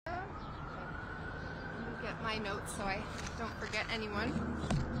get my notes so I don't forget anyone.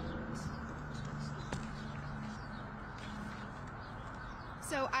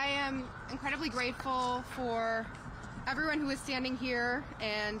 So I am incredibly grateful for everyone who is standing here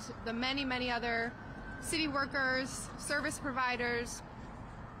and the many, many other city workers, service providers,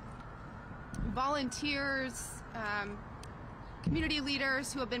 volunteers, community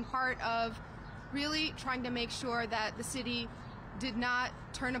leaders who have been part of really trying to make sure that the city did not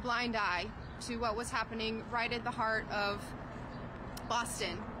turn a blind eye to what was happening right at the heart of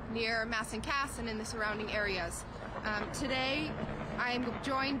Boston, near Mass and Cass and in the surrounding areas. Today, I am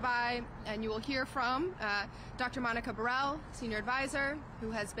joined by, and you will hear from, Dr. Monica Burrell, Senior Advisor, who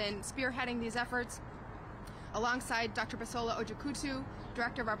has been spearheading these efforts, alongside Dr. Basola Ojukutu,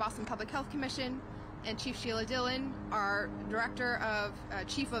 Director of our Boston Public Health Commission, and Chief Sheila Dillon, our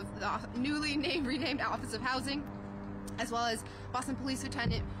Chief of the newly renamed Office of Housing, as well as Boston Police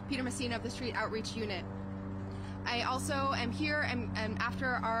Lieutenant Peter Messina of the Street Outreach Unit. I also am here, and after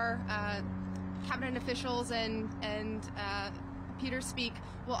our cabinet officials and Peter speak,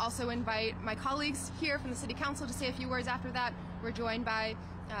 we'll also invite my colleagues here from the City Council to say a few words after that. We're joined by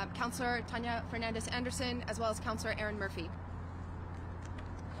Councillor Tanya Fernandez-Anderson, as well as Councillor Aaron Murphy.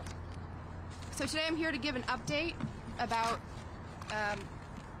 So today I'm here to give an update about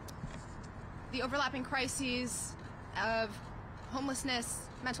the overlapping crises of homelessness,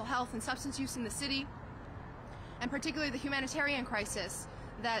 mental health, and substance use in the city, and particularly the humanitarian crisis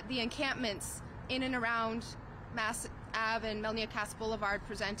that the encampments in and around Mass Ave and Melnia Cass Boulevard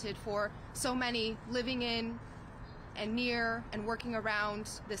presented for so many living in and near and working around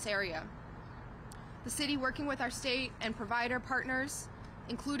this area. The city, working with our state and provider partners,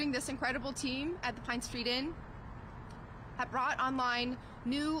 including this incredible team at the Pine Street Inn, have brought online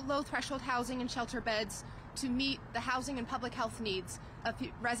new low-threshold housing and shelter beds to meet the housing and public health needs of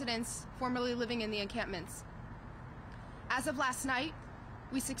residents formerly living in the encampments. As of last night,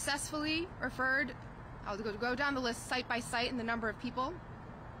 we successfully referred, I'll go down the list site by site in the number of people,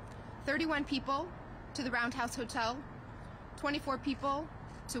 31 people to the Roundhouse Hotel, 24 people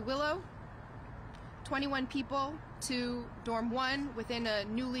to Willow, 21 people to Dorm 1 within a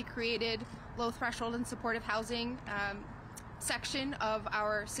newly created low threshold and supportive housing section of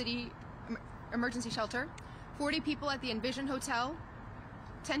our city emergency shelter, 40 people at the Envision Hotel,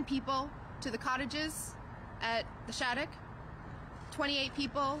 10 people to the cottages at the Shattuck, 28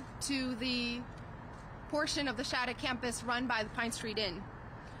 people to the portion of the Shattuck campus run by the Pine Street Inn.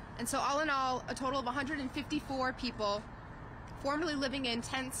 And so all in all, a total of 154 people formerly living in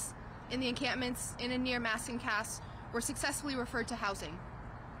tents in the encampments in and near Mass and Cass were successfully referred to housing.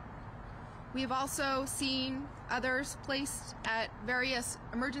 We have also seen others placed at various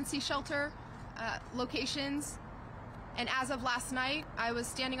emergency shelter locations. And as of last night, I was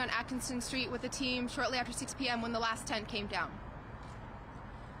standing on Atkinson Street with the team shortly after 6 p.m. when the last tent came down.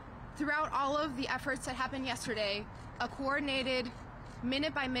 Throughout all of the efforts that happened yesterday, a coordinated,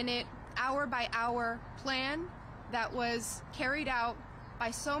 minute-by-minute, hour-by-hour plan that was carried out by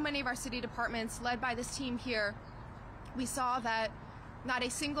so many of our city departments, led by this team here, we saw that not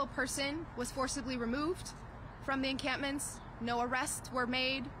a single person was forcibly removed from the encampments. No arrests were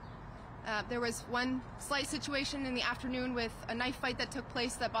made. There was one slight situation in the afternoon with a knife fight that took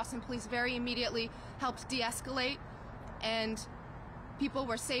place that Boston Police very immediately helped de-escalate, and people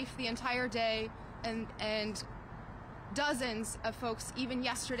were safe the entire day, and dozens of folks, even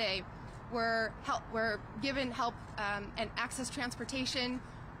yesterday, were given help and access transportation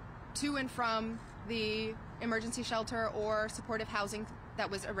to and from the emergency shelter or supportive housing that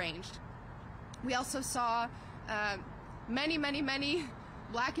was arranged. We also saw many, many, many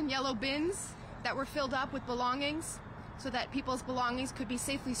black and yellow bins that were filled up with belongings so that people's belongings could be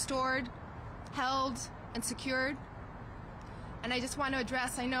safely stored, held, and secured. And I just want to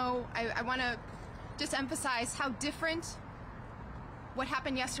address, I want to just emphasize how different what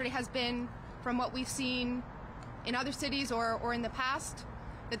happened yesterday has been from what we've seen in other cities or in the past,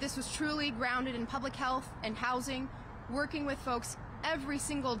 that this was truly grounded in public health and housing, working with folks every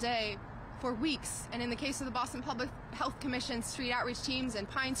single day for weeks, and in the case of the Boston Public Health Commission street outreach teams and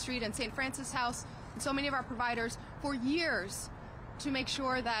Pine Street and St. Francis House and so many of our providers for years to make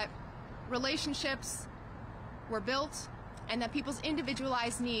sure that relationships were built and that people's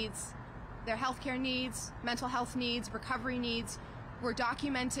individualized needs, their healthcare needs, mental health needs, recovery needs, were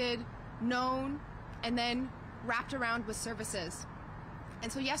documented, known, and then wrapped around with services.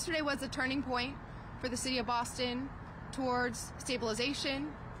 And so yesterday was a turning point for the city of Boston towards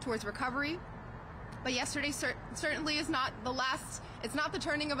stabilization, towards recovery. But yesterday certainly is not the last, it's not the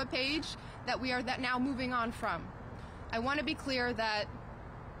turning of a page that we are now moving on from. I want to be clear that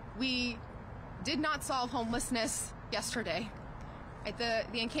we did not solve homelessness yesterday. Right?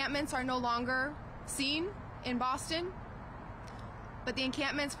 The encampments are no longer seen in Boston, but the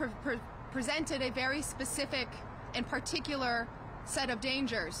encampments presented a very specific and particular set of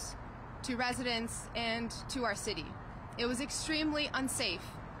dangers to residents and to our city. It was extremely unsafe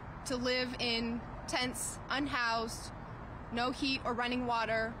to live in tents, unhoused, no heat or running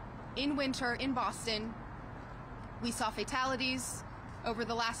water, in winter in Boston. We saw fatalities over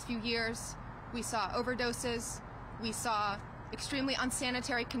the last few years. We saw overdoses. We saw extremely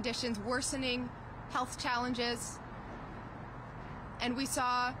unsanitary conditions, worsening health challenges. And we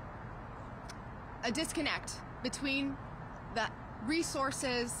saw a disconnect between the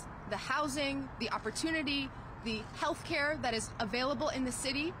resources, the housing, the opportunity, the healthcare that is available in the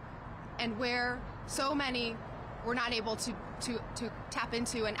city, and where so many were not able to tap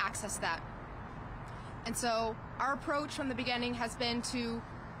into and access that. And so our approach from the beginning has been to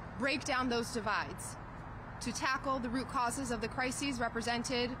break down those divides, to tackle the root causes of the crises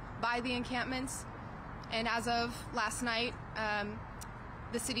represented by the encampments. And as of last night,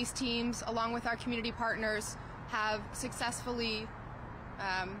 the city's teams, along with our community partners, have successfully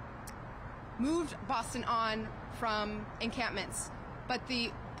moved Boston on from encampments. But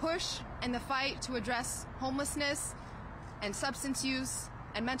the push and the fight to address homelessness and substance use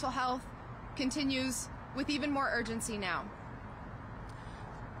and mental health continues with even more urgency now.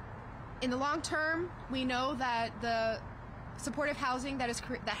 In the long term, we know that the supportive housing that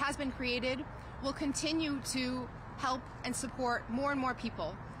has been created will continue to help and support more and more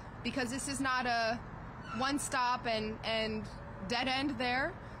people, because this is not a one stop and dead end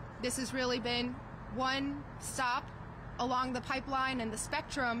there. This has really been one stop along the pipeline and the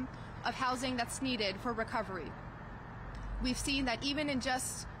spectrum of housing that's needed for recovery. We've seen that even in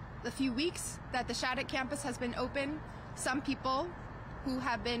just the few weeks that the Shattuck campus has been open, some people who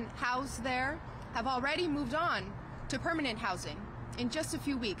have been housed there have already moved on to permanent housing in just a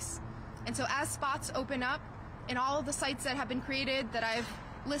few weeks. And so as spots open up in all of the sites that have been created that I've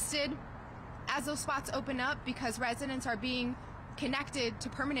listed, as those spots open up, because residents are being connected to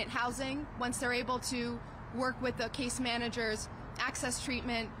permanent housing once they're able to work with the case managers, access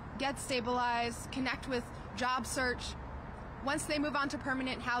treatment, get stabilized, connect with job search. Once they move on to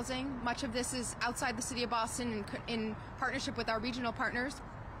permanent housing, much of this is outside the city of Boston in partnership with our regional partners,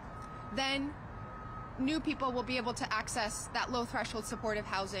 then new people will be able to access that low threshold supportive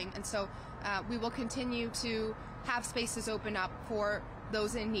housing. And so we will continue to have spaces open up for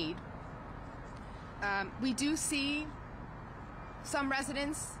those in need. We do see some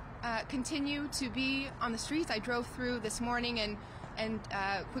residents continue to be on the streets. I drove through this morning and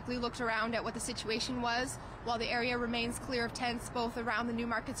quickly looked around at what the situation was. While the area remains clear of tents both around the New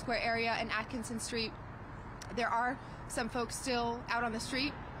Market Square area and Atkinson Street, there are some folks still out on the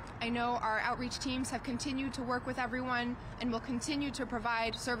street. I know our outreach teams have continued to work with everyone and will continue to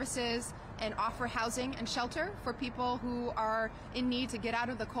provide services and offer housing and shelter for people who are in need to get out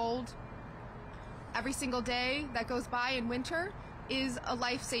of the cold. Every single day that goes by in winter is a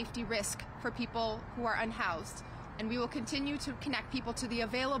life safety risk for people who are unhoused. And we will continue to connect people to the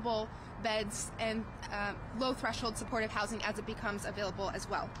available beds and low threshold supportive housing as it becomes available as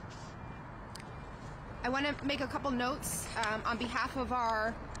well. I want to make a couple notes on behalf of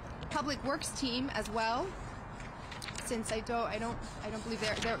our Public Works team as well, since I don't believe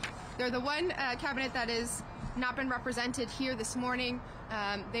they're the one cabinet that has not been represented here this morning.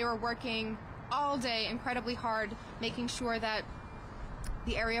 They were working all day incredibly hard, making sure that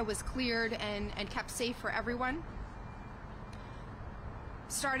the area was cleared and kept safe for everyone.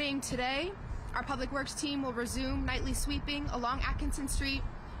 Starting today, our Public Works team will resume nightly sweeping along Atkinson Street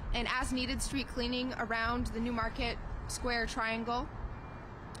and as needed street cleaning around the New Market Square triangle.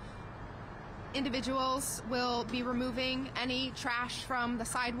 Individuals will be removing any trash from the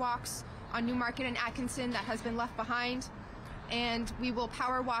sidewalks on New Market and Atkinson that has been left behind, and we will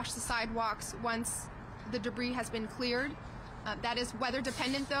power wash the sidewalks once the debris has been cleared. That is weather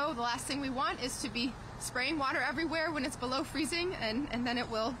dependent though. The last thing we want is to be spraying water everywhere when it's below freezing, and then it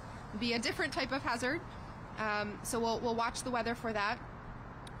will be a different type of hazard. So we'll watch the weather for that.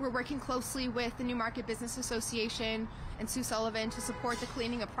 We're working closely with the New Market Business Association and Sue Sullivan to support the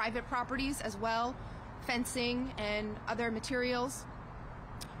cleaning of private properties as well, fencing and other materials.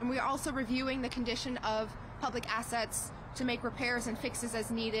 And we are also reviewing the condition of public assets to make repairs and fixes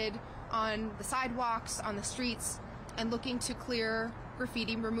as needed on the sidewalks, on the streets, and looking to clear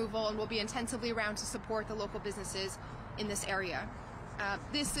graffiti removal, and we'll be intensively around to support the local businesses in this area.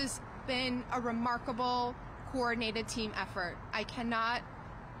 This has been a remarkable coordinated team effort. I cannot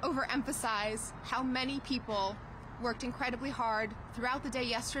overemphasize how many people worked incredibly hard throughout the day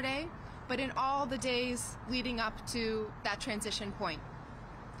yesterday but in all the days leading up to that transition point.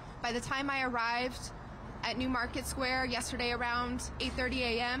 By the time I arrived at New Market Square yesterday around 8:30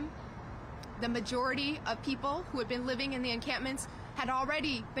 a.m., the majority of people who had been living in the encampments had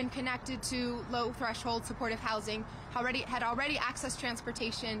already been connected to low-threshold supportive housing, had already accessed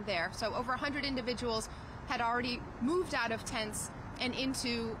transportation there. So over 100 individuals had already moved out of tents and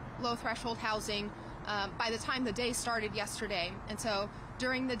into low-threshold housing by the time the day started yesterday. And so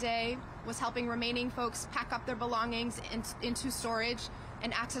during the day was helping remaining folks pack up their belongings into storage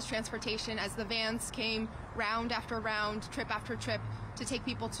and access transportation as the vans came round after round, trip after trip, to take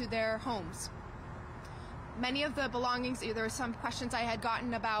people to their homes. Many of the belongings, there were some questions I had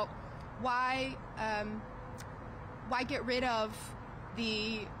gotten about why get rid of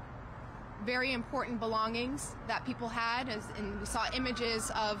the very important belongings that people had, and we saw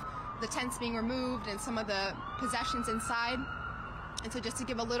images of the tents being removed and some of the possessions inside. And so just to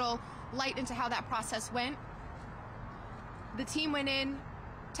give a little light into how that process went, the team went in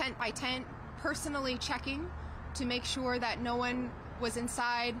tent by tent, personally checking to make sure that no one was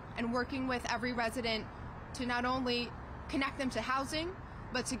inside, and working with every resident to not only connect them to housing,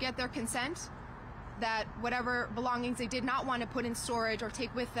 but to get their consent that whatever belongings they did not want to put in storage or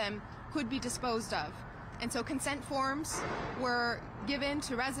take with them could be disposed of. And so consent forms were given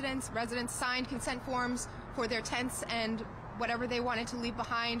to residents. Residents signed consent forms for their tents and whatever they wanted to leave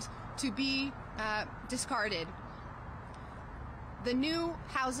behind to be discarded. The new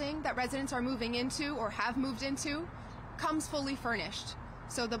housing that residents are moving into or have moved into comes fully furnished.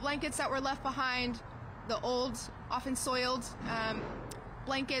 So the blankets that were left behind, the old, often soiled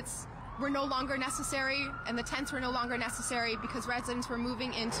blankets, were no longer necessary, and the tents were no longer necessary because residents were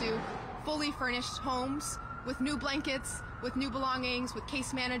moving into fully furnished homes with new blankets, with new belongings, with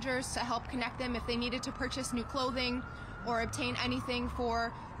case managers to help connect them if they needed to purchase new clothing or obtain anything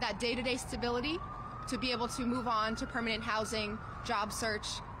for that day-to-day stability to be able to move on to permanent housing, job search,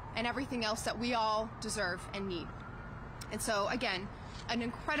 and everything else that we all deserve and need. And so again, an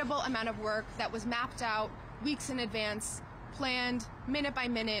incredible amount of work that was mapped out weeks in advance, planned minute by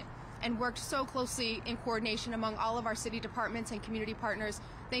minute, and worked so closely in coordination among all of our city departments and community partners.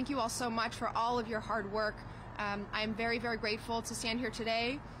 Thank you all so much for all of your hard work. I'm very, very grateful to stand here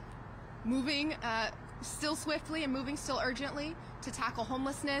today, moving still swiftly and moving still urgently to tackle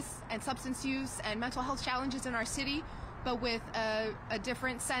homelessness and substance use and mental health challenges in our city, but with a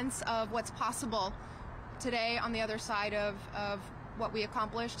different sense of what's possible today on the other side of what we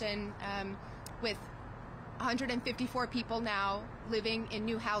accomplished, and with 154 people now living in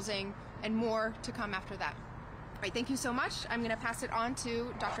new housing and more to come after that. All right, thank you so much. I'm going to pass it on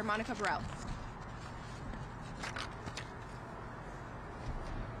to Dr. Monica Burrell.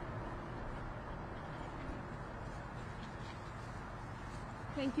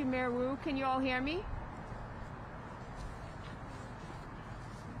 Thank you, Mayor Wu. Can you all hear me?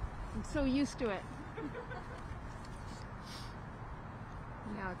 I'm so used to it.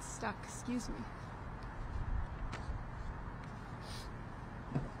 Now it's stuck. Excuse me.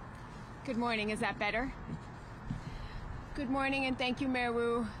 Good morning. Is that better? Good morning, and thank you, Mayor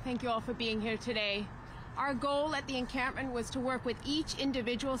Wu. Thank you all for being here today. Our goal at the encampment was to work with each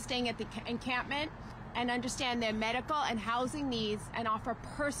individual staying at the encampment and understand their medical and housing needs and offer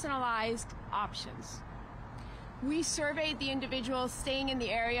personalized options. We surveyed the individuals staying in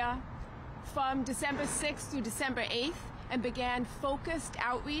the area from December 6th through December 8th and began focused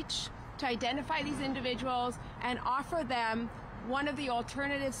outreach to identify these individuals and offer them one of the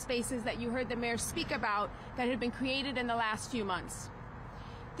alternative spaces that you heard the mayor speak about that had been created in the last few months.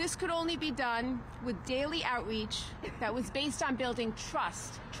 This could only be done with daily outreach that was based on building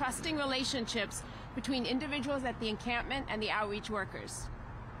trusting relationships between individuals at the encampment and the outreach workers.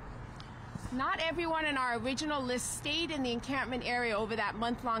 Not everyone in our original list stayed in the encampment area over that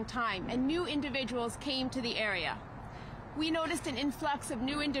month-long time, and new individuals came to the area. We noticed an influx of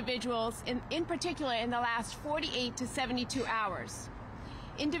new individuals, in particular in the last 48 to 72 hours.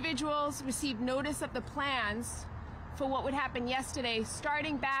 Individuals received notice of the plans for what would happen yesterday,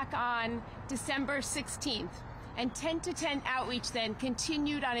 starting back on December 16th, and 10-to-10 outreach then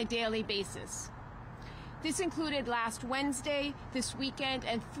continued on a daily basis. This included last Wednesday, this weekend,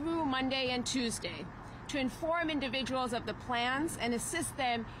 and through Monday and Tuesday to inform individuals of the plans and assist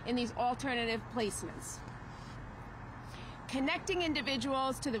them in these alternative placements. Connecting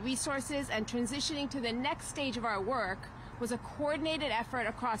individuals to the resources and transitioning to the next stage of our work was a coordinated effort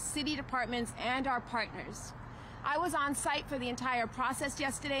across city departments and our partners. I was on site for the entire process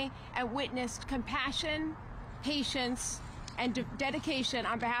yesterday and witnessed compassion, patience, and dedication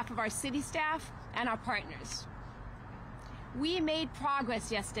on behalf of our city staff and our partners. We made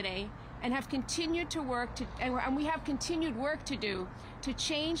progress yesterday and have continued to work to, and we have continued work to do to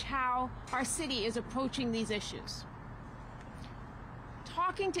change how our city is approaching these issues.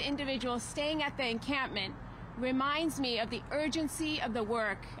 Talking to individuals staying at the encampment reminds me of the urgency of the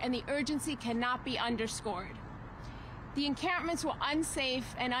work, and the urgency cannot be underscored. The encampments were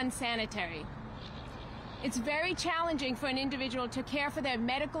unsafe and unsanitary. It's very challenging for an individual to care for their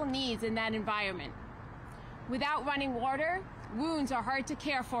medical needs in that environment. Without running water, wounds are hard to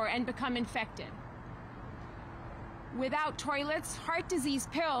care for and become infected. Without toilets, heart disease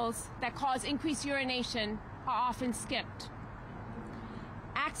pills that cause increased urination are often skipped.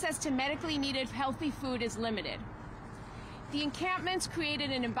 Access to medically needed healthy food is limited. The encampments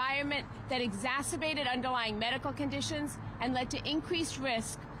created an environment that exacerbated underlying medical conditions and led to increased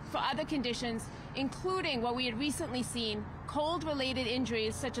risk for other conditions, including what we had recently seen, cold-related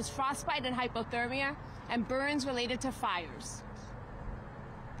injuries such as frostbite and hypothermia, and burns related to fires.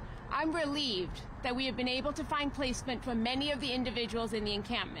 I'm relieved that we have been able to find placement for many of the individuals in the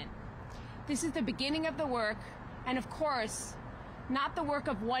encampment. This is the beginning of the work, and of course, not the work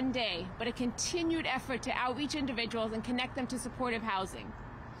of one day, but a continued effort to outreach individuals and connect them to supportive housing.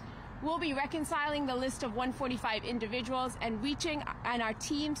 We'll be reconciling the list of 145 individuals and our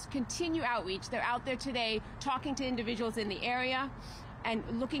teams continue outreach. They're out there today talking to individuals in the area and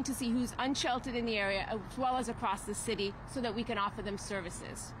looking to see who's unsheltered in the area as well as across the city so that we can offer them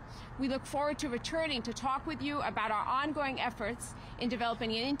services. We look forward to returning to talk with you about our ongoing efforts in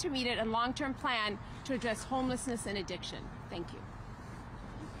developing an intermediate and long-term plan to address homelessness and addiction. Thank you.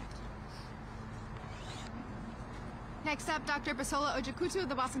 Next up, Dr. Basola Ojikutu,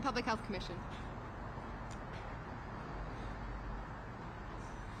 the Boston Public Health Commission.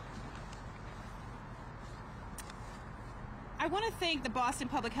 I want to thank the Boston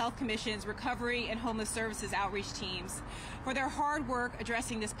Public Health Commission's Recovery and Homeless Services outreach teams for their hard work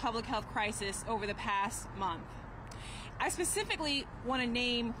addressing this public health crisis over the past month. I specifically want to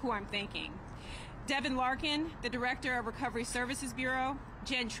name who I'm thanking. Devin Larkin, the Director of Recovery Services Bureau,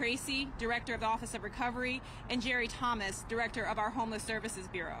 Jen Tracy, Director of the Office of Recovery, and Jerry Thomas, Director of our Homeless Services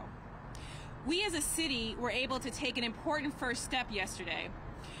Bureau. We as a city were able to take an important first step yesterday,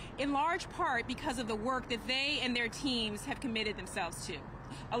 in large part because of the work that they and their teams have committed themselves to,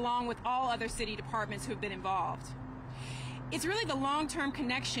 along with all other city departments who have been involved. It's really the long-term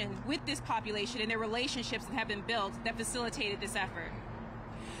connection with this population and their relationships that have been built that facilitated this effort.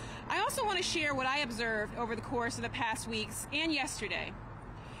 I also want to share what I observed over the course of the past weeks and yesterday.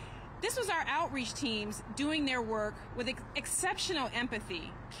 This was our outreach teams doing their work with exceptional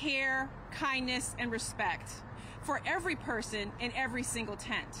empathy, care, kindness, and respect for every person in every single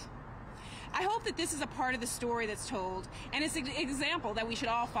tent. I hope that this is a part of the story that's told, and it's an example that we should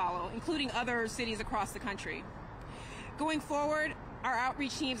all follow, including other cities across the country. Going forward, our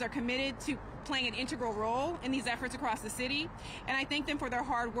outreach teams are committed to playing an integral role in these efforts across the city, and I thank them for their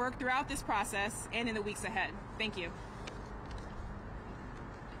hard work throughout this process and in the weeks ahead. Thank you.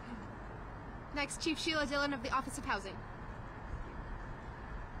 Next, Chief Sheila Dillon of the Office of Housing.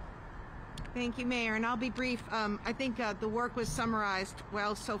 Thank you, Mayor, and I'll be brief. I think the work was summarized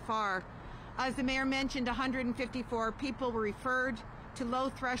well so far. As the Mayor mentioned, 154 people were referred to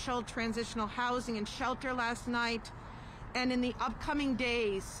low-threshold transitional housing and shelter last night, and in the upcoming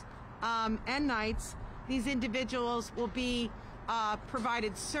days and nights, these individuals will be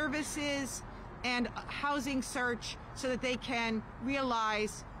provided services and housing search so that they can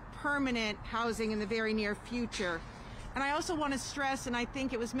realize permanent housing in the very near future. And I also want to stress, and I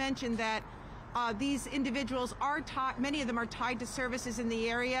think it was mentioned, that these individuals are many of them are tied to services in the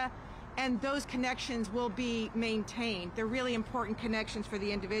area, and those connections will be maintained. They're really important connections for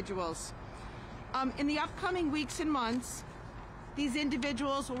the individuals. In the upcoming weeks and months, these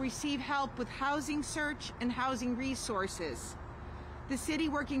individuals will receive help with housing search and housing resources. The city,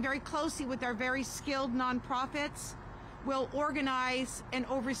 working very closely with our very skilled nonprofits, will organize and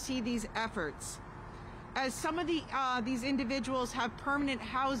oversee these efforts. As some of these individuals have permanent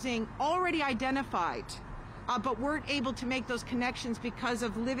housing already identified, but weren't able to make those connections because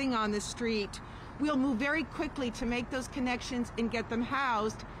of living on the street, we'll move very quickly to make those connections and get them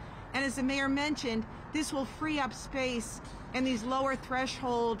housed. And as the Mayor mentioned, this will free up space in these lower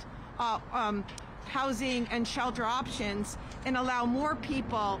threshold housing and shelter options and allow more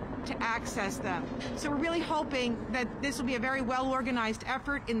people to access them. So we're really hoping that this will be a very well-organized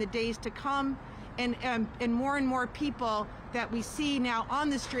effort in the days to come, and more people that we see now on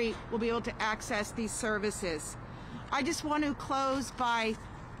the street will be able to access these services. I just want to close by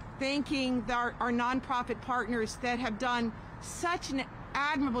thanking our nonprofit partners that have done such an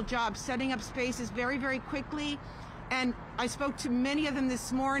admirable job setting up spaces very, very quickly. And I spoke to many of them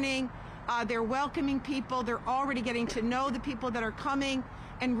this morning, They're welcoming people. They're already getting to know the people that are coming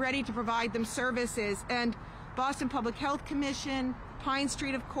and ready to provide them services. And Boston Public Health Commission, Pine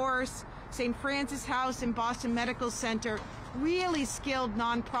Street, of course, St. Francis House, and Boston Medical Center, really skilled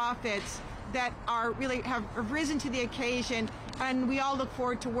nonprofits that are really have risen to the occasion, and we all look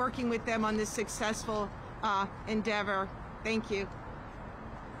forward to working with them on this successful endeavor. Thank you.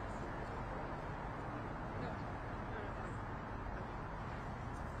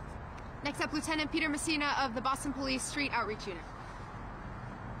 Next up, Lieutenant Peter Messina of the Boston Police Street Outreach Unit.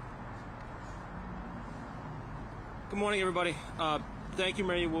 Good morning, everybody. Thank you,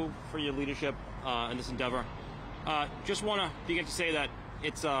 Mary Wu, for your leadership in this endeavor. Just want to begin to say that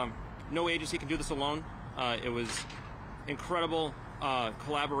it's no agency can do this alone. It was incredible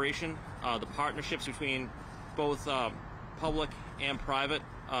collaboration. The partnerships between both public and private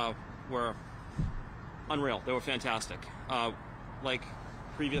were unreal. They were fantastic. Like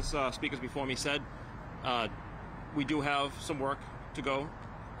previous speakers before me said, we do have some work to go,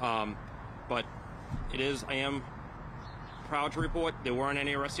 but I am proud to report there weren't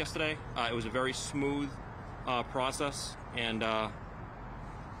any arrests yesterday. It was a very smooth process, and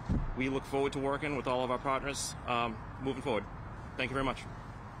we look forward to working with all of our partners moving forward. Thank you very much.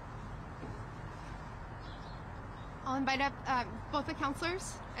 I'll invite up both the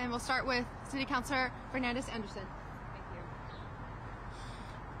councilors, and we'll start with City Councilor Fernandez Anderson.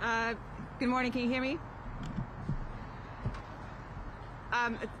 Thank you. Good morning. Can you hear me?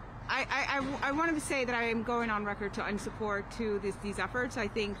 I wanted to say that I am going on record in support to these efforts. I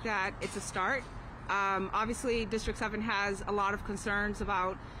think that it's a start. Obviously, District 7 has a lot of concerns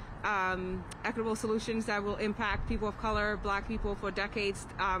about equitable solutions that will impact people of color, Black people for decades,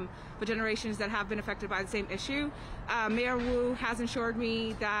 for generations that have been affected by the same issue. Mayor Wu has assured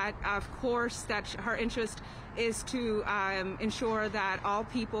me that, of course, that her interest is to ensure that all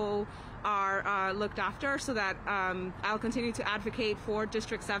people are looked after, so that I'll continue to advocate for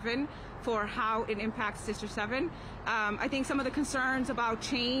District 7 for how it impacts District 7. I think some of the concerns about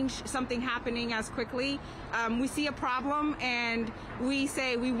change, something happening as quickly, we see a problem and we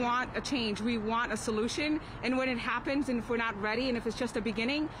say we want a change, we want a solution, and when it happens and if we're not ready and if it's just a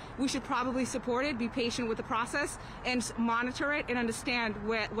beginning, we should probably support it, be patient with the process, and monitor it and understand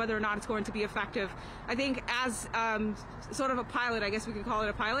whether or not it's going to be effective. I think as sort of a pilot, I guess we can call it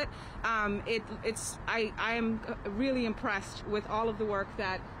a pilot, I am really impressed with all of the work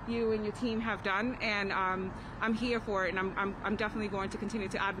that you and your team have done, and I'm here for it, and I'm definitely going to continue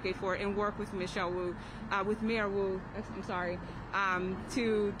to advocate for it and work with Michelle Wu, with Mayor Wu, I'm sorry,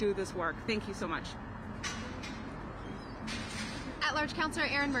 to do this work. Thank you so much. At-large Councilor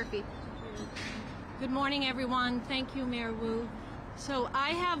Erin Murphy. Good morning, everyone. Thank you, Mayor Wu. So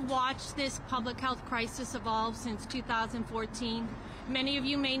I have watched this public health crisis evolve since 2014. Many of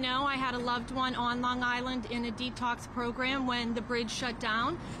you may know I had a loved one on Long Island in a detox program when the bridge shut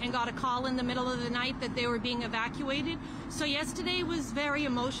down, and got a call in the middle of the night that they were being evacuated. So yesterday was very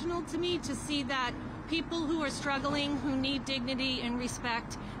emotional to me to see that people who are struggling, who need dignity and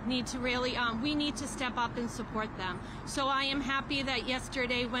respect, need to really, we need to step up and support them. So I am happy that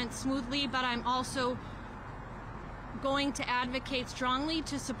yesterday went smoothly, but I'm also going to advocate strongly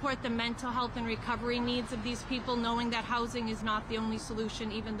to support the mental health and recovery needs of these people, knowing that housing is not the only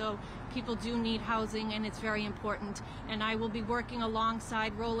solution, even though people do need housing and it's very important. And I will be working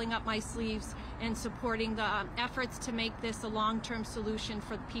alongside, rolling up my sleeves and supporting the efforts to make this a long-term solution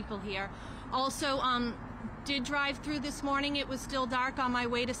for the people here. Also, did drive through this morning. It was still dark on my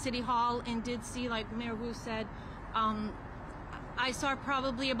way to City Hall, and did see, like Mayor Wu said, I saw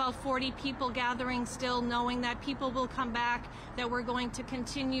probably about 40 people gathering still, knowing that people will come back, that we're going to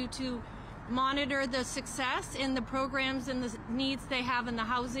continue to monitor the success in the programs and the needs they have in the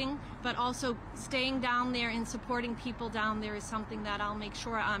housing, but also staying down there and supporting people down there is something that I'll make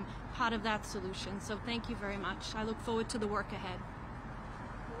sure I'm part of that solution. So thank you very much. I look forward to the work ahead.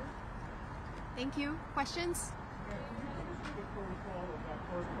 Thank you. Questions?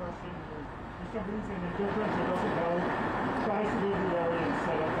 For some reason, the difference it doesn't help, tries to leave the area and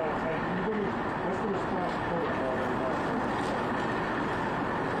set up that tank. What's the response for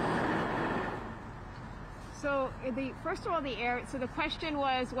So first of all, so the question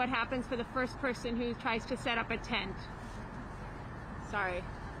was what happens for the first person who tries to set up a tent. Sorry.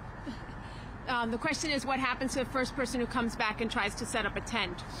 The question is what happens to the first person who comes back and tries to set up a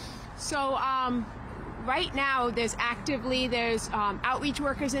tent. So right now there's outreach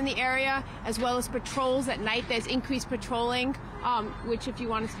workers in the area, as well as patrols at night. There's increased patrolling, which if you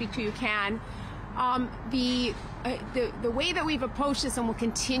want to speak to, you can. The way that we've approached this and will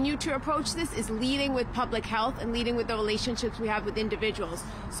continue to approach this is leading with public health and leading with the relationships we have with individuals.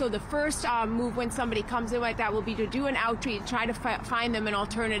 So the first move when somebody comes in like that will be to do an outreach, try to find them an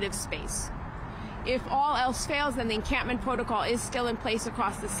alternative space. If all else fails, then the encampment protocol is still in place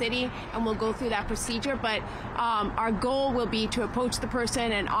across the city, and we'll go through that procedure. But our goal will be to approach the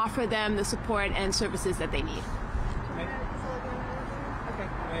person and offer them the support and services that they need.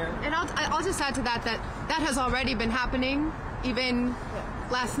 And I'll just add to that has already been happening, even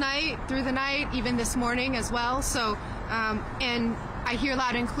last night, through the night, even this morning as well. So, and I hear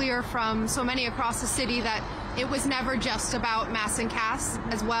loud and clear from so many across the city that it was never just about mass and CAS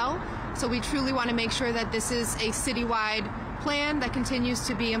as well. So we truly want to make sure that this is a citywide plan that continues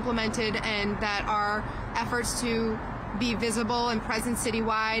to be implemented, and that our efforts to be visible and present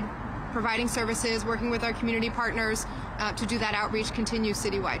citywide, providing services, working with our community partners to do that outreach continue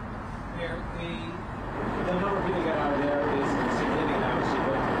citywide. Mayor, the number of people that are there is significant, obviously,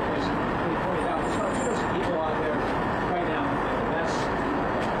 but as we pointed out, there's about 2,000 people out there right now, and that's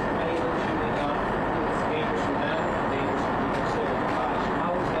many of them shooting up. It's dangerous for them, dangerous for people staying in the cottage.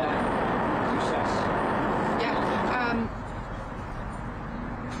 How is that success? Yeah.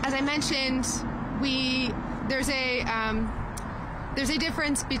 As I mentioned, there's a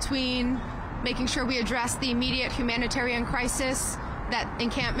difference between making sure we address the immediate humanitarian crisis that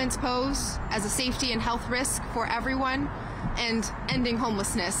encampments pose as a safety and health risk for everyone, and ending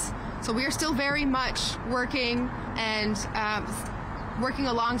homelessness. So we are still very much working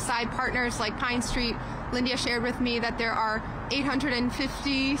alongside partners like Pine Street. Lindia shared with me that there are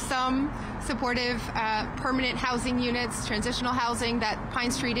 850 some supportive permanent housing units, transitional housing, that Pine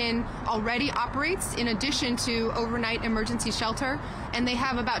Street Inn already operates in addition to overnight emergency shelter, and they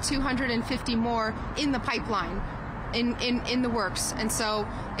have about 250 more in the pipeline, in the works. And so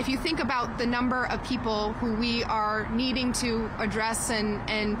if you think about the number of people who we are needing to address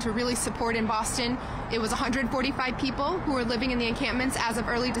and to really support in Boston, it was 145 people who were living in the encampments as of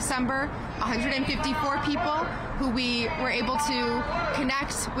early December, 154 people who we were able to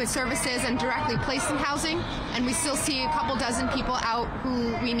connect with services and directly place in housing, and we still see a couple dozen people out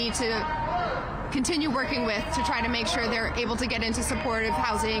who we need to continue working with to try to make sure they're able to get into supportive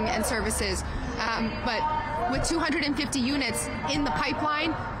housing and services. But with 250 units in the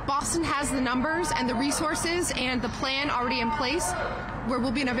pipeline, Boston has the numbers and the resources and the plan already in place, where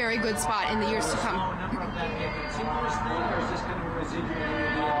we'll be in a very good spot in the years to come.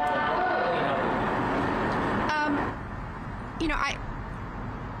 You know,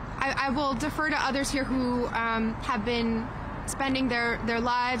 I will defer to others here who have been spending their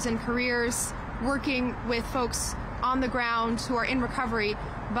lives and careers working with folks on the ground who are in recovery.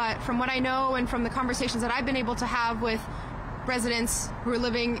 But from what I know and from the conversations that I've been able to have with residents who are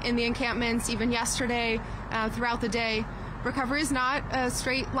living in the encampments, even yesterday, throughout the day, recovery is not a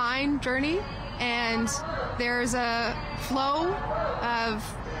straight line journey, and there's a flow of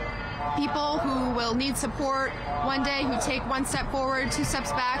people who will need support one day, who take one step forward, 2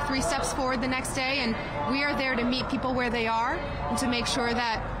 steps back, 3 steps forward the next day, and we are there to meet people where they are and to make sure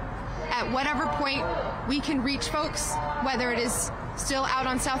that at whatever point we can reach folks, whether it is still out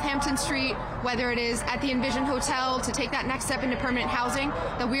on Southampton Street, whether it is at the Envision Hotel to take that next step into permanent housing,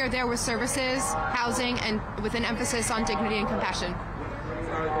 that we are there with services, housing, and with an emphasis on dignity and compassion.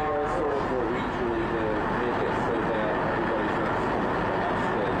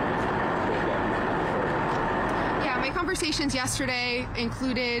 Yeah, my conversations yesterday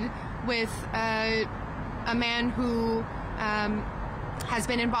included with a man who has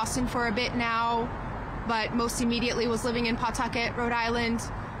been in Boston for a bit now, but most immediately was living in Pawtucket, Rhode Island,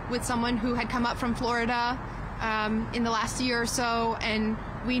 with someone who had come up from Florida in the last year or so. And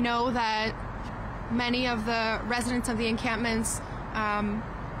we know that many of the residents of the encampments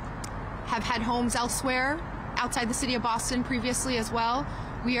have had homes elsewhere outside the city of Boston previously as well.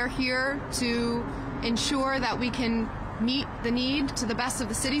 We are here to ensure that we can meet the need to the best of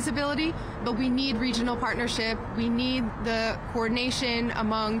the city's ability, but we need regional partnership. We need the coordination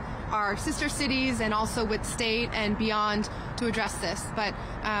among our sister cities and also with state and beyond to address this. But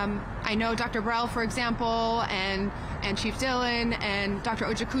I know Dr. Burrell, for example, and Chief Dillon and Dr.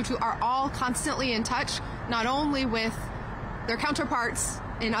 Ojakutu are all constantly in touch, not only with their counterparts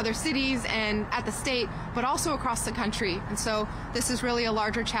in other cities and at the state, but also across the country. And so this is really a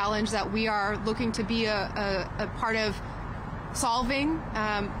larger challenge that we are looking to be a part of solving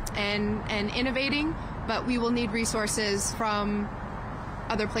and innovating, but we will need resources from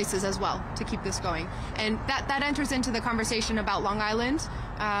other places as well to keep this going. And that enters into the conversation about Long Island.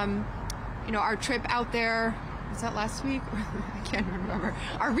 You know, our trip out there was that last week? I can't remember.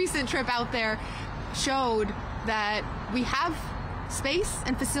 Our recent trip out there showed that we have space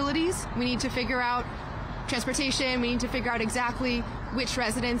and facilities. We need to figure out transportation. We need to figure out exactly which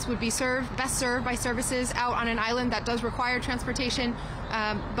residents would be best served by services out on an island that does require transportation,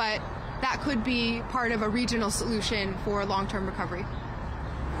 but that could be part of a regional solution for long-term recovery.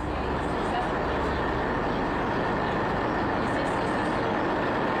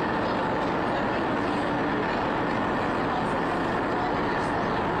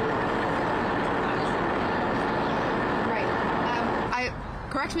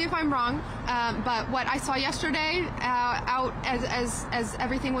 Correct me if I'm wrong, but what I saw yesterday out as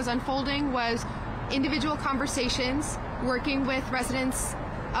everything was unfolding was individual conversations, working with residents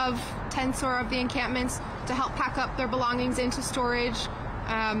of tents or of the encampments to help pack up their belongings into storage,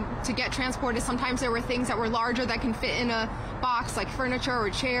 to get transported. Sometimes there were things that were larger that can fit in a box, like furniture or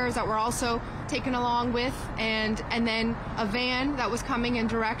chairs, that were also taken along with, and then a van that was coming and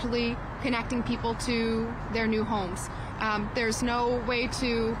directly connecting people to their new homes. There's no way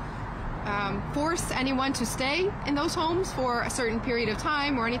to force anyone to stay in those homes for a certain period of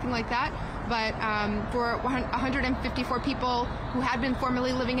time or anything like that, but for 154 people who had been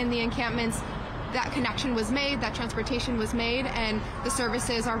formerly living in the encampments, that connection was made, that transportation was made, and the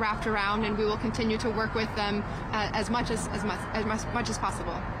services are wrapped around, and we will continue to work with them as much as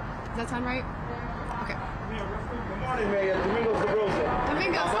possible. Does that sound right? Okay. Good morning, Mayor. Domingos de Rosa.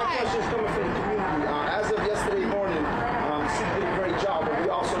 Domingos, my question is coming from the community. As of yesterday morning, the city did a great job, but we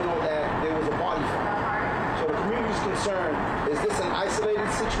also know that there was a body found. So the community's concerned, is this an isolated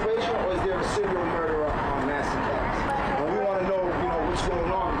situation, or is there a serial murderer on mass attacks? And we want to know, what's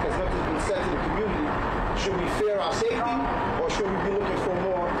going on, because nothing's been said to the community. Should we fear our safety, or should we be looking for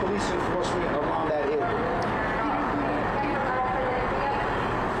more police enforcement around that area?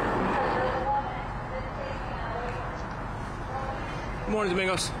 Good morning,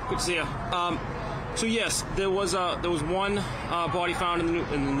 Domingos. Good to see you. So yes, there was one body found in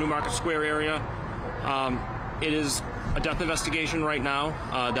the Newmarket Square area. It is a death investigation right now.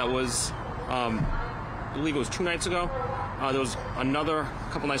 That was, I believe it was 2 nights ago. There was another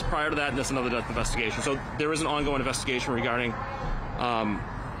couple nights prior to that, and that's another death investigation. So there is an ongoing investigation regarding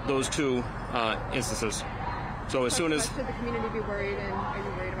those 2 instances. So as soon as... Should the community be worried, and are you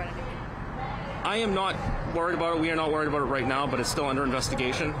worried about anything? I am not worried about it. We are not worried about it right now, but it's still under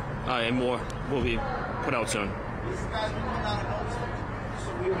investigation, and more will be put out soon.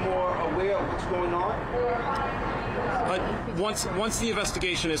 So we're more aware of what's going on? Once the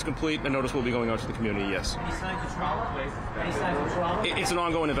investigation is complete, a notice will be going out to the community, yes. Any signs of trauma? Any signs of trauma? It's an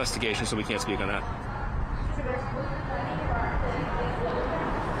ongoing investigation, so we can't speak on that.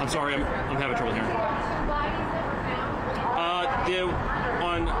 I'm sorry, I'm having trouble hearing.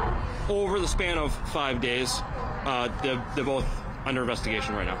 Over the span of 5 days, they're both under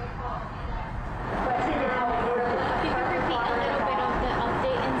investigation right now. Could you repeat a little bit of the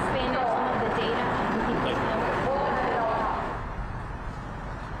update in Spanish, some of the data?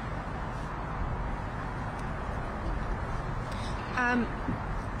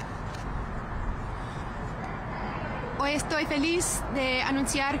 Hoy estoy feliz de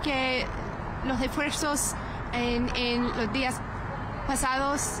anunciar que los esfuerzos en los días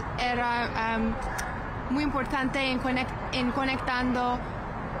pasados era muy importante en conectando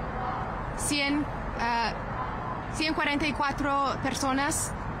 144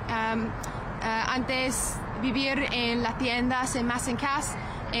 personas. Antes vivir en las tiendas en Masencas,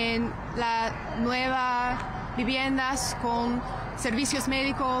 en las nuevas viviendas con servicios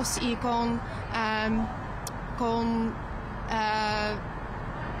médicos y con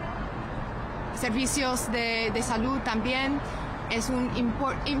servicios de salud también. Es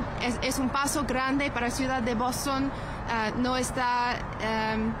un paso grande para la ciudad de Boston. No está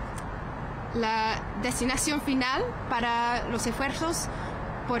la destinación final para los esfuerzos,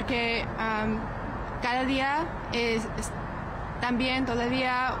 porque cada día es también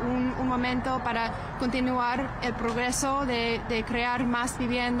todavía un momento para continuar el progreso de crear más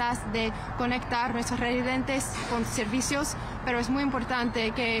viviendas, de conectar nuestros residentes con servicios, pero es muy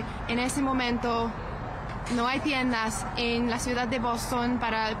importante que en ese momento no hay tiendas en la ciudad de Boston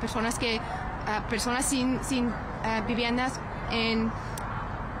para personas sin viviendas.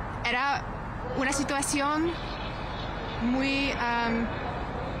 Era una situación muy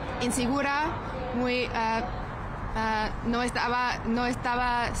insegura, muy no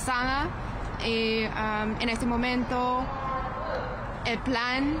estaba sana, y en este momento el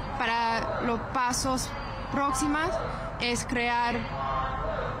plan para los pasos próximos es crear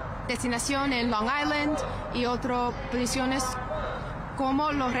destinación en Long Island y otras posiciones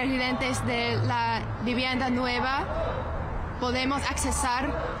cómo los residentes de la vivienda nueva podemos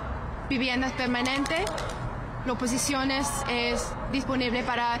accesar viviendas permanentes. La oposición es disponible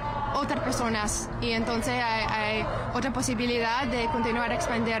para otras personas y entonces hay otra posibilidad de continuar a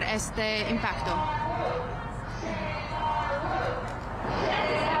expandir este impacto.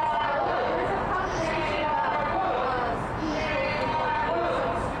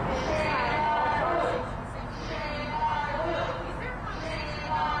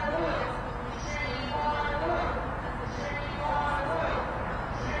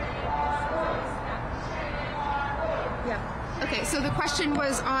 Okay, so the question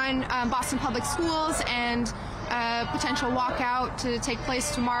was on Boston Public Schools and potential walkout to take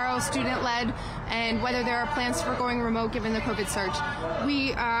place tomorrow, student-led, and whether there are plans for going remote given the COVID surge.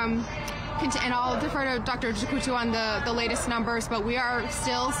 And I'll defer to Dr. Jakutu on the latest numbers, but we are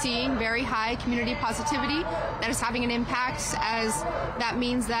still seeing very high community positivity that is having an impact, as that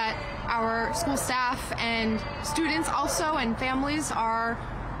means that our school staff and students also and families are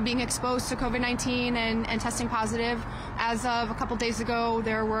being exposed to COVID-19 and testing positive. As of a couple days ago,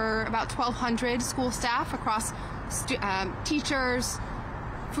 there were about 1,200 school staff across teachers,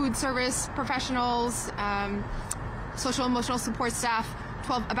 food service professionals, social emotional support staff,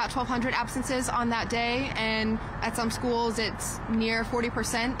 about 1,200 absences on that day, and at some schools it's near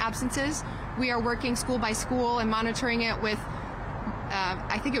 40% absences. We are working school by school and monitoring it with,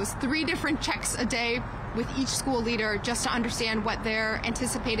 I think it was 3 different checks a day with each school leader just to understand what their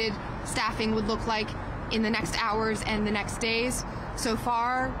anticipated staffing would look like in the next hours and the next days. So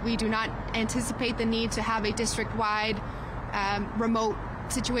far, we do not anticipate the need to have a district-wide remote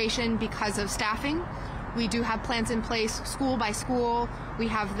situation because of staffing. We do have plans in place school by school. We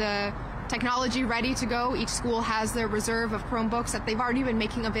have the technology ready to go. Each school has their reserve of Chromebooks that they've already been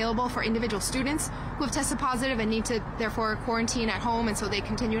making available for individual students who have tested positive and need to therefore quarantine at home, and so they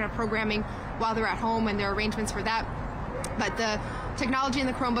continue to have programming while they're at home, and there are arrangements for that. But the technology and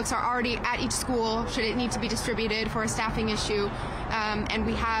the Chromebooks are already at each school should it need to be distributed for a staffing issue, and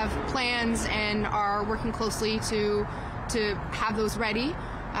we have plans and are working closely to have those ready.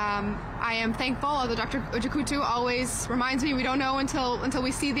 I am thankful, although Dr. Ojikutu always reminds me we don't know until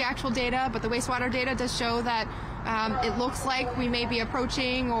we see the actual data, but the wastewater data does show that it looks like we may be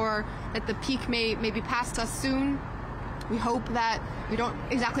approaching, or that the peak may be past us soon. We hope that we don't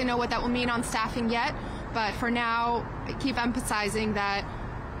exactly know what that will mean on staffing yet, but for now, I keep emphasizing that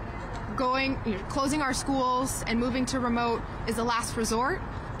closing our schools and moving to remote is a last resort,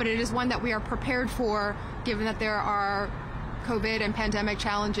 but it is one that we are prepared for, given that there are COVID and pandemic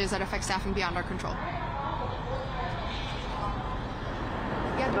challenges that affect staffing beyond our control.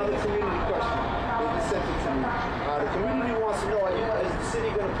 Another community question. They sent it to me. The community wants to know, is the city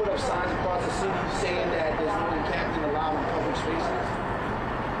going to put up signs across the city saying that there's no encampment allowed in public spaces?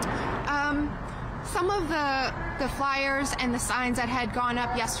 Some of the flyers and the signs that had gone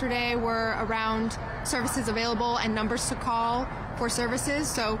up yesterday were around services available and numbers to call for services.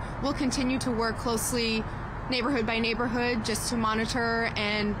 So we'll continue to work closely neighborhood by neighborhood just to monitor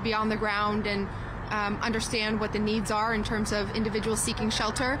and be on the ground and understand what the needs are in terms of individuals seeking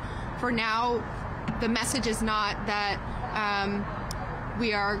shelter. For now, the message is not that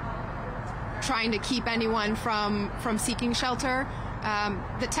we are trying to keep anyone from seeking shelter.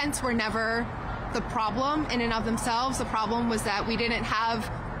 The tents were never the problem in and of themselves. The problem was that we didn't have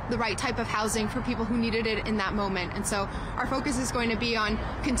the right type of housing for people who needed it in that moment. And so our focus is going to be on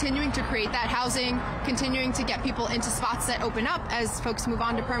continuing to create that housing, continuing to get people into spots that open up as folks move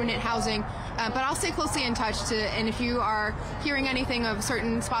on to permanent housing. But I'll stay closely in touch and if you are hearing anything of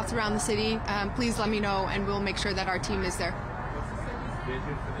certain spots around the city, please let me know and we'll make sure that our team is there.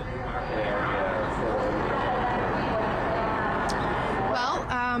 Well,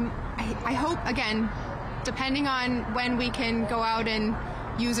 I hope, again, depending on when we can go out and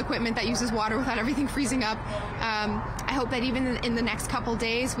use equipment that uses water without everything freezing up, I hope that even in the next couple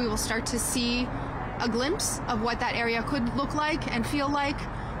days we will start to see a glimpse of what that area could look like and feel like.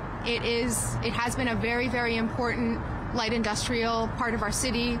 It has been a very, very important light industrial part of our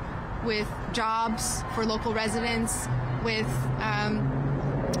city, with jobs for local residents, with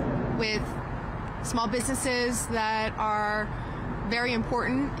small businesses that are very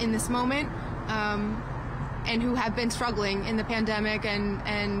important in this moment, and who have been struggling in the pandemic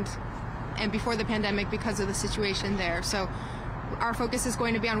and before the pandemic because of the situation there. So our focus is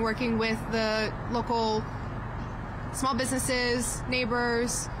going to be on working with the local small businesses,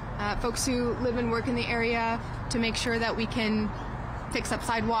 neighbors, folks who live and work in the area, to make sure that we can fix up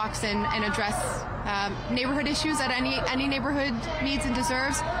sidewalks and address neighborhood issues that any neighborhood needs and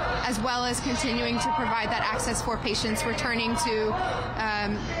deserves, as well as continuing to provide that access for patients returning to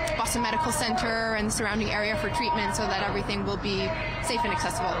Boston Medical Center and the surrounding area for treatment so that everything will be safe and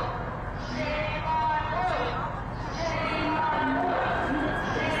accessible.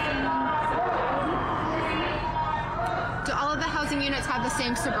 Do all of the housing units have the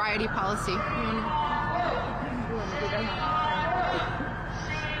same sobriety policy?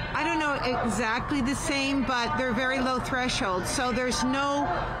 I don't know exactly the same, but they're very low thresholds. So there's no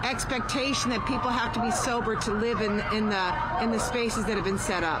expectation that people have to be sober to live in the spaces that have been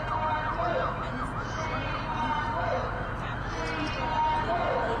set up.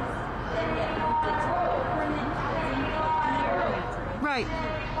 Right.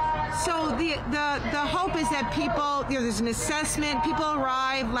 So the hope is that people, there's an assessment. People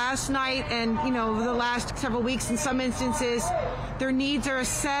arrive last night, and over the last several weeks, in some instances, their needs are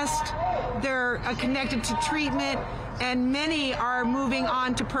assessed. They're connected to treatment, and many are moving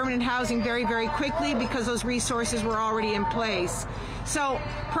on to permanent housing very, very quickly because those resources were already in place. So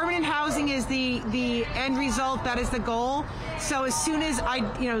permanent housing is the end result. That is the goal. So as soon as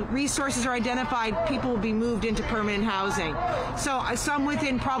resources are identified, people will be moved into permanent housing. So some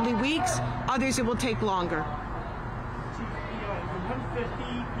within probably weeks, others it will take longer. The 150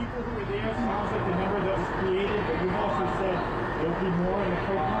 people who were there sounds like the number that was created, but you've also said there will be more in the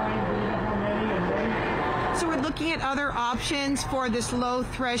pipeline. Do you know how many and when? So we're looking at other options for this low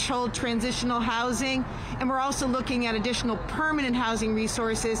threshold transitional housing, and we're also looking at additional permanent housing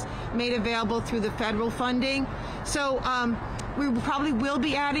resources made available through the federal funding. So we probably will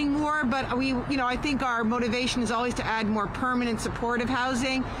be adding more, but I think our motivation is always to add more permanent supportive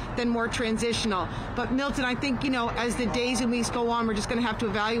housing than more transitional. But Milton, I think, as the days and weeks go on, we're just going to have to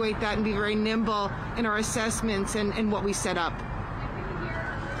evaluate that and be very nimble in our assessments and what we set up.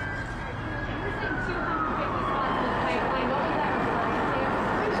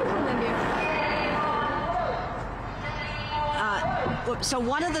 So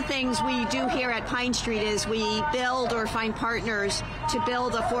one of the things we do here at Pine Street is we build or find partners to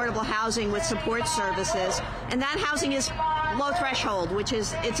build affordable housing with support services. And that housing is low threshold, which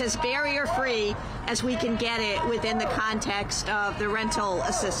is it's as barrier free as we can get it within the context of the rental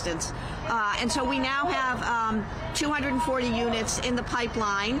assistance. And so we now have 240 units in the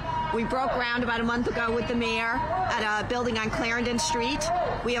pipeline. We broke ground about a month ago with the mayor at a building on Clarendon Street.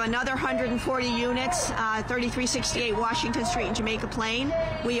 We have another 140 units, 3368 Washington Street in Jamaica Plain.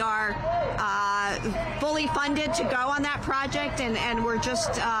 We are fully funded to go on that project, and we're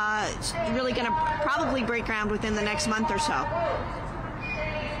just really going to probably break ground within the next month or so.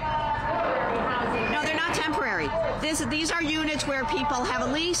 No, they're not temporary. These are units where people have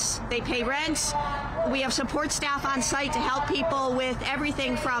a lease, they pay rent. We have support staff on site to help people with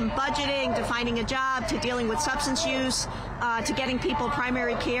everything from budgeting to finding a job to dealing with substance use to getting people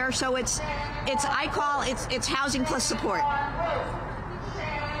primary care. So it's housing plus support.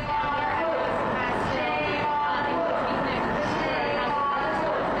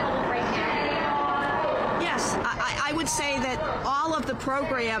 Yes, I would say that all of the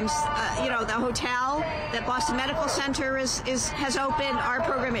programs, the hotel that Boston Medical Center has opened, our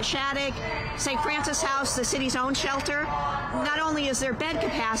program at Shattuck, St. Francis House, the city's own shelter. Not only is there bed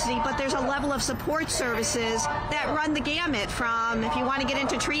capacity, but there's a level of support services that run the gamut from if you want to get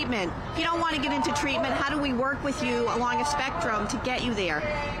into treatment. If you don't want to get into treatment, how do we work with you along a spectrum to get you there?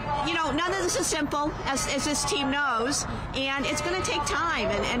 None of this is simple, as this team knows, and it's going to take time,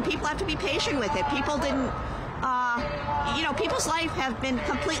 and people have to be patient with it. People didn't, people's life have been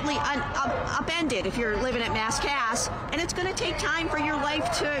completely upended if you're living at Mass Cass, and it's going to take time for your life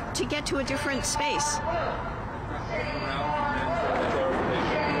to get to a different space.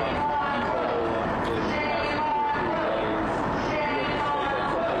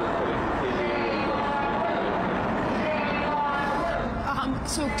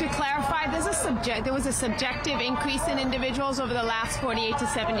 So to clarify, there was a subjective increase in individuals over the last 48 to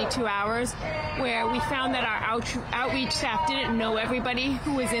 72 hours, where we found that our outreach staff didn't know everybody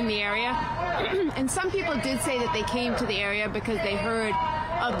who was in the area. And some people did say that they came to the area because they heard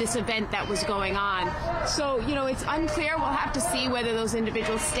of this event that was going on. So, it's unclear. We'll have to see whether those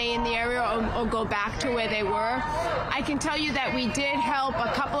individuals stay in the area or go back to where they were. I can tell you that we did help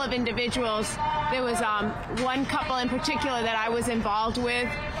a couple of individuals. There was one couple in particular that I was involved with,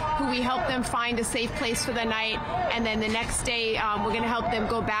 who we helped them find a safe place for the night, and then the next day we're going to help them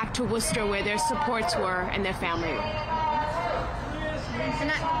go back to Worcester where their supports were and their family were.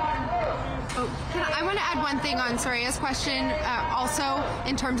 I want to add one thing on Soraya's question, also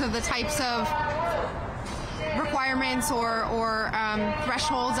in terms of the types of requirements or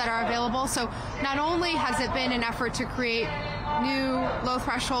thresholds that are available. So not only has it been an effort to create new low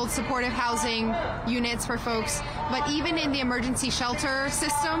threshold supportive housing units for folks. But even in the emergency shelter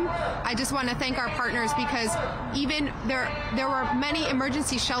system, I just want to thank our partners, because even there were many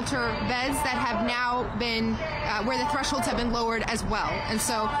emergency shelter beds that have now been where the thresholds have been lowered as well. And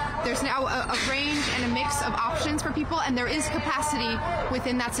so there's now a range and a mix of options for people, and there is capacity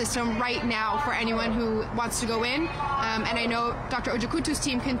within that system right now for anyone who wants to go in. And I know Dr. Ojukutu's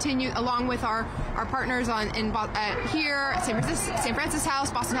team continue, along with our partners here at St. Francis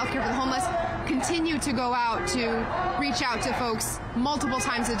House, Boston Healthcare for the Homeless, continue to go out to reach out to folks multiple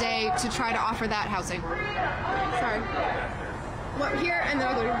times a day to try to offer that housing. Sorry. Well, here and the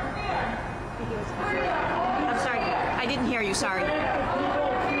other. I'm sorry. I didn't hear you. Sorry.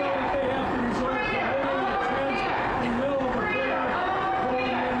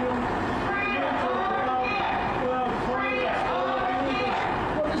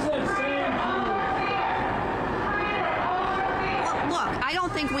 I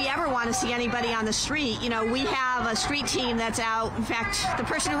don't think we ever want to see anybody on the street. You know, we have a street team that's out. In fact, the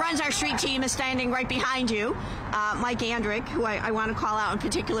person who runs our street team is standing right behind you, Mike Andrick, who I want to call out in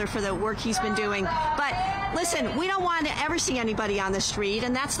particular for the work he's been doing. But listen, we don't want to ever see anybody on the street,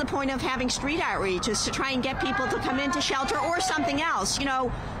 and that's the point of having street outreach, is to try and get people to come into shelter or something else. You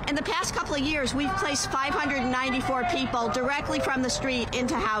know, in the past couple of years, we've placed 594 people directly from the street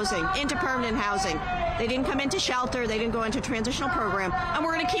into housing, into permanent housing. They didn't come into shelter, they didn't go into a transitional program, and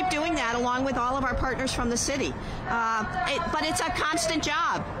we're going to keep doing that along with all of our partners from the city. But it's a constant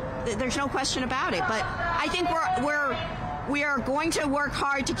job. There's no question about it. But I think we are going to work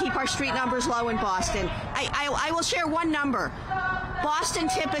hard to keep our street numbers low in Boston. I will share one number. Boston,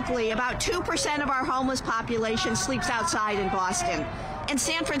 typically, about 2% of our homeless population sleeps outside in Boston. In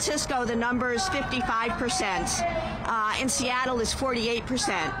San Francisco, the number is 55%. In Seattle, is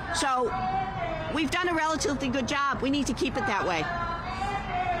 48%. So we've done a relatively good job. We need to keep it that way.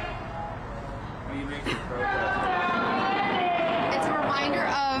 It's a reminder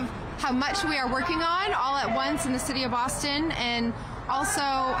of how much we are working on all at once in the city of Boston, and also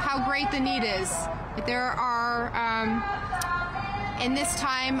how great the need is. There are, in this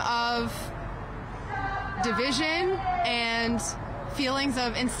time of division and feelings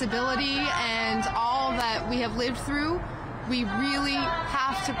of instability and all that we have lived through, we really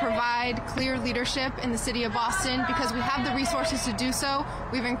have to provide clear leadership in the city of Boston, because we have the resources to do so.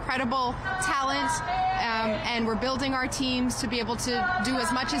 We have incredible talent, and we're building our teams to be able to do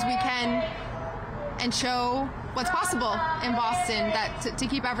as much as we can and show what's possible in Boston, to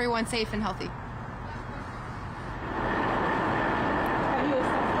keep everyone safe and healthy.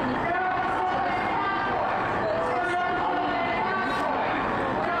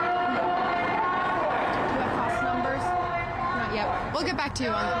 We'll get back to you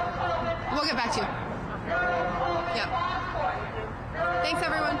on that. We'll get back to you. Yep. Thanks,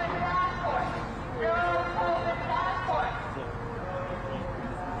 everyone.